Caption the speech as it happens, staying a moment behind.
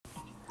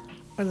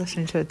We're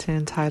listening to a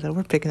tune titled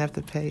We're Picking Up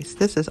the Pace.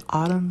 This is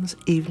Autumn's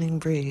Evening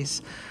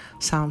Breeze,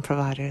 Sound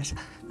Providers.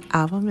 The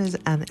album is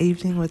An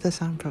Evening with the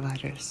Sound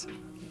Providers.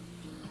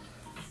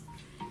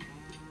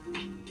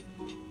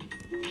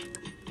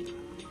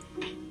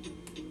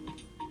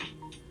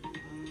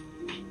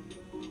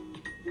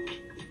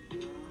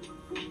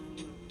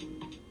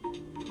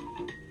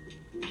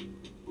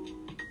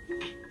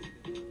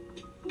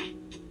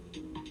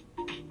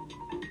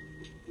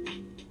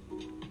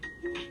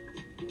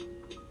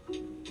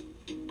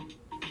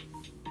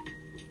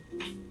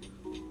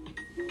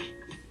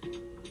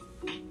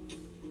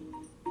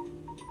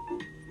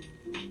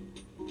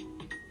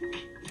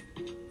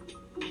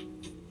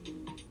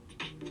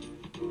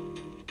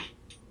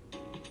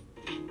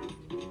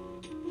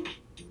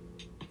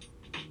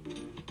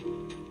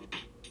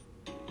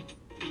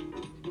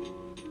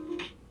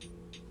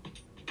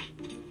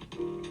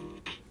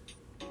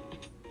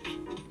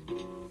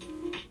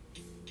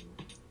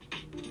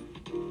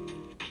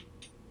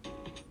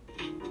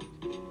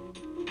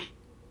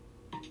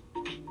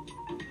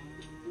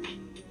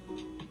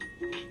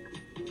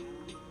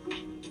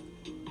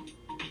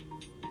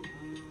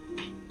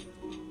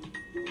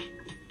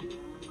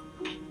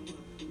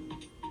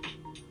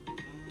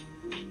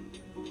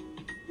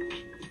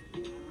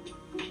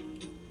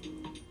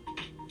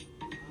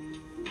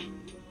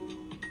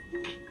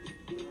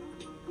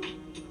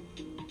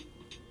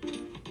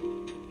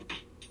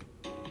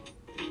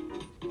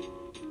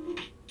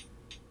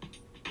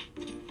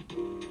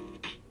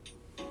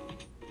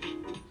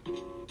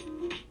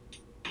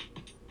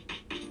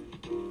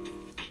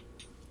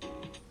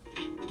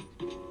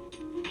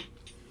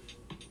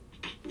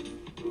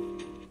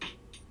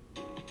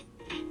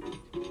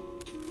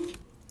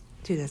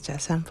 That's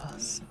Jazz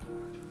Samples.